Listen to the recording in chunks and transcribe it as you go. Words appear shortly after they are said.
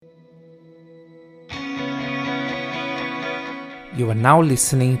You are now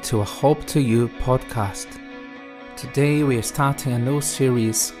listening to a Hope to You podcast. Today we are starting a new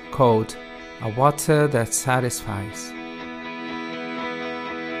series called A Water That Satisfies.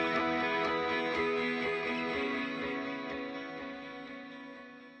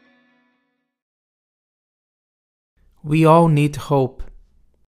 We all need hope.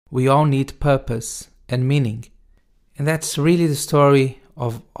 We all need purpose and meaning. And that's really the story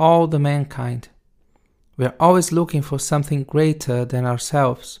of all the mankind. We are always looking for something greater than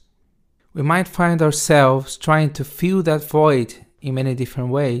ourselves. We might find ourselves trying to fill that void in many different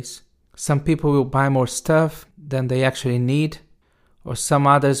ways. Some people will buy more stuff than they actually need, or some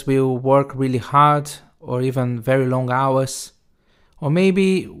others will work really hard or even very long hours. Or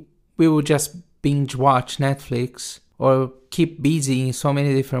maybe we will just binge watch Netflix or keep busy in so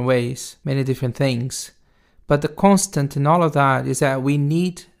many different ways, many different things. But the constant in all of that is that we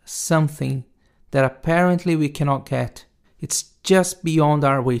need something that apparently we cannot get. It's just beyond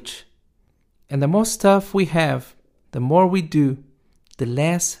our reach. And the more stuff we have, the more we do, the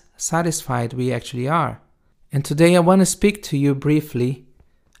less satisfied we actually are. And today I want to speak to you briefly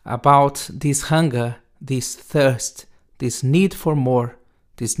about this hunger, this thirst, this need for more,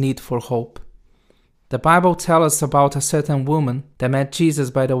 this need for hope. The Bible tells us about a certain woman that met Jesus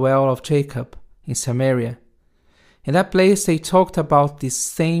by the well of Jacob in Samaria. In that place they talked about this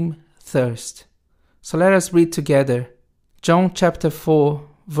same thirst. So let us read together. John chapter 4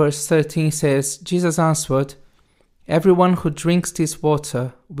 verse 13 says, Jesus answered, "Everyone who drinks this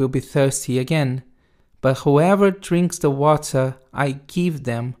water will be thirsty again, but whoever drinks the water I give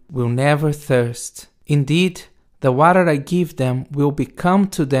them will never thirst. Indeed, the water I give them will become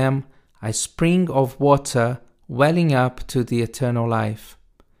to them a spring of water welling up to the eternal life."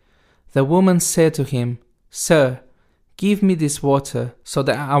 The woman said to him, "Sir, give me this water so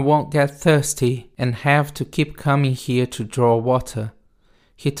that I won't get thirsty and have to keep coming here to draw water."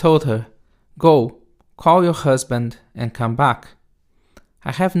 He told her, "Go, call your husband and come back."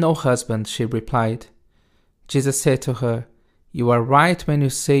 "I have no husband," she replied. Jesus said to her, "You are right when you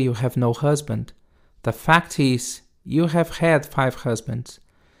say you have no husband. The fact is, you have had 5 husbands,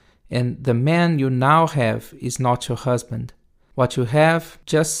 and the man you now have is not your husband. What you have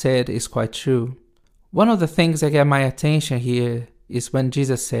just said is quite true." One of the things that get my attention here is when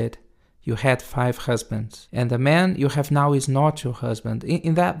Jesus said, "You had 5 husbands, and the man you have now is not your husband."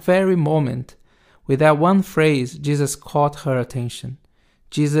 In that very moment, with that one phrase, Jesus caught her attention.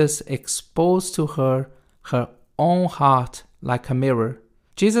 Jesus exposed to her own heart like a mirror.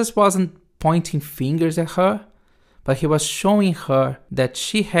 Jesus wasn't pointing fingers at her, but he was showing her that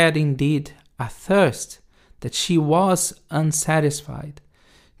she had indeed a thirst, that she was unsatisfied.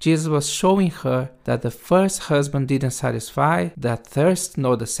 Jesus was showing her that the first husband didn't satisfy that thirst,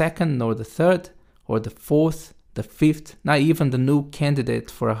 nor the second, nor the third, or the fourth, the fifth, not even the new candidate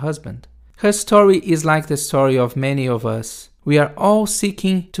for a husband. Her story is like the story of many of us. We are all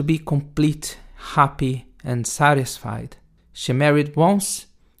seeking to be complete, happy, and satisfied. She married once,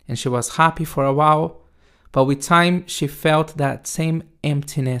 and she was happy for a while, but with time she felt that same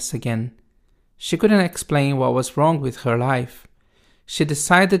emptiness again. She couldn't explain what was wrong with her life. She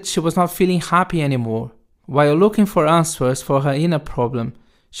decided she was not feeling happy anymore. While looking for answers for her inner problem,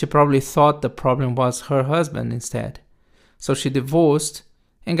 she probably thought the problem was her husband instead. So she divorced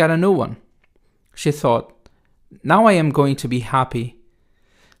and got a new one. She thought, "Now I am going to be happy.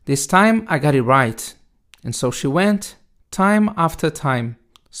 This time I got it right." And so she went, time after time,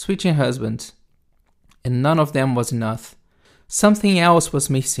 switching husbands. And none of them was enough. Something else was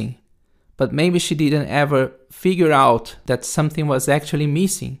missing. But maybe she didn't ever figure out that something was actually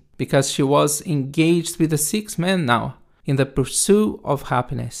missing, because she was engaged with a 6th man now in the pursuit of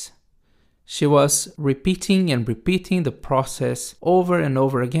happiness. She was repeating and repeating the process over and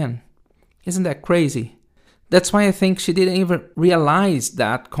over again. Isn't that crazy? That's why I think she didn't even realize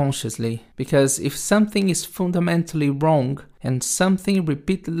that consciously, because if something is fundamentally wrong and something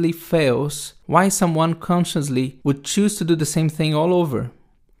repeatedly fails, why someone consciously would choose to do the same thing all over?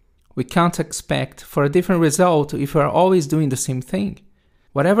 We can't expect for a different result if we are always doing the same thing.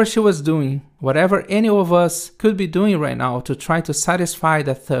 Whatever she was doing, whatever any of us could be doing right now to try to satisfy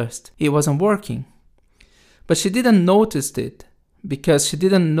that thirst, it wasn't working. But she didn't notice it because she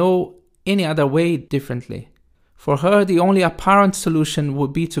didn't know any other way differently. For her, the only apparent solution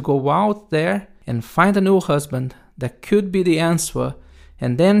would be to go out there and find a new husband that could be the answer,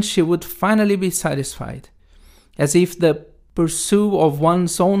 and then she would finally be satisfied. As if the pursuit of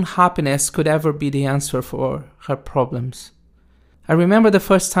one's own happiness could ever be the answer for her problems. I remember the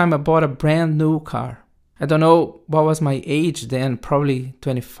first time I bought a brand new car. I don't know what was my age then, probably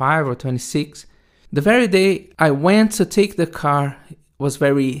 25 or 26. The very day I went to take the car was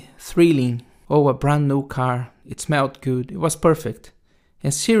very thrilling. Oh, a brand new car. It smelled good. It was perfect.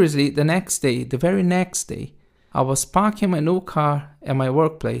 And seriously, the very next day, I was parking my new car at my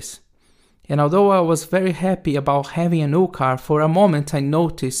workplace. And although I was very happy about having a new car, for a moment I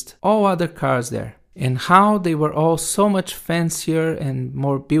noticed all other cars there and how they were all so much fancier and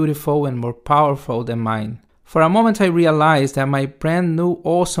more beautiful and more powerful than mine. For a moment I realized that my brand new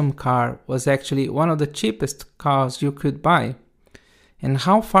awesome car was actually one of the cheapest cars you could buy, and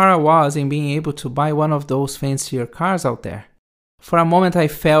how far I was in being able to buy one of those fancier cars out there. For a moment I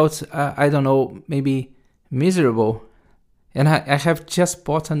felt, maybe miserable, and I have just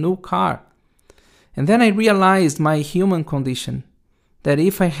bought a new car. And then I realized my human condition, that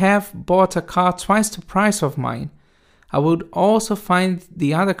if I have bought a car twice the price of mine, I would also find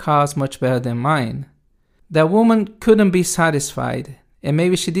the other cars much better than mine. That woman couldn't be satisfied, and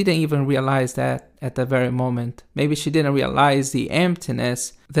maybe she didn't even realize that at the very moment. Maybe she didn't realize the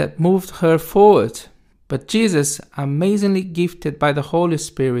emptiness that moved her forward. But Jesus, amazingly gifted by the Holy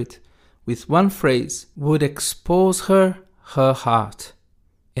Spirit, with one phrase, would expose her heart.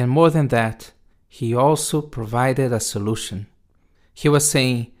 And more than that, He also provided a solution. He was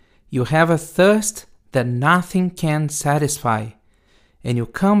saying, you have a thirst that nothing can satisfy, and you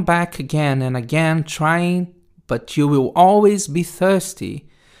come back again and again trying, but you will always be thirsty.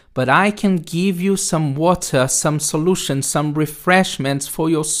 But I can give you some water, some solution, some refreshments for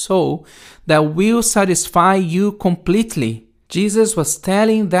your soul that will satisfy you completely. Jesus was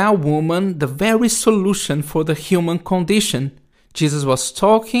telling that woman the very solution for the human condition. Jesus was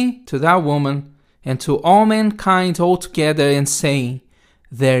talking to that woman and to all mankind altogether and saying,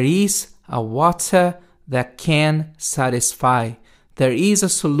 there is a water that can satisfy. There is a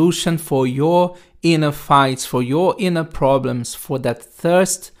solution for your inner fights, for your inner problems, for that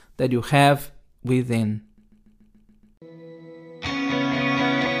thirst that you have within.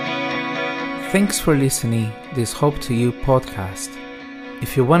 Thanks for listening to this Hope to You podcast.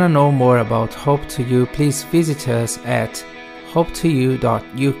 If you want to know more about Hope to You, please visit us at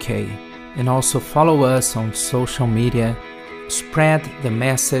hopetoyou.uk. and also follow us on social media. Spread the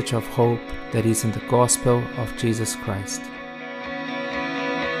message of hope that is in the gospel of Jesus Christ.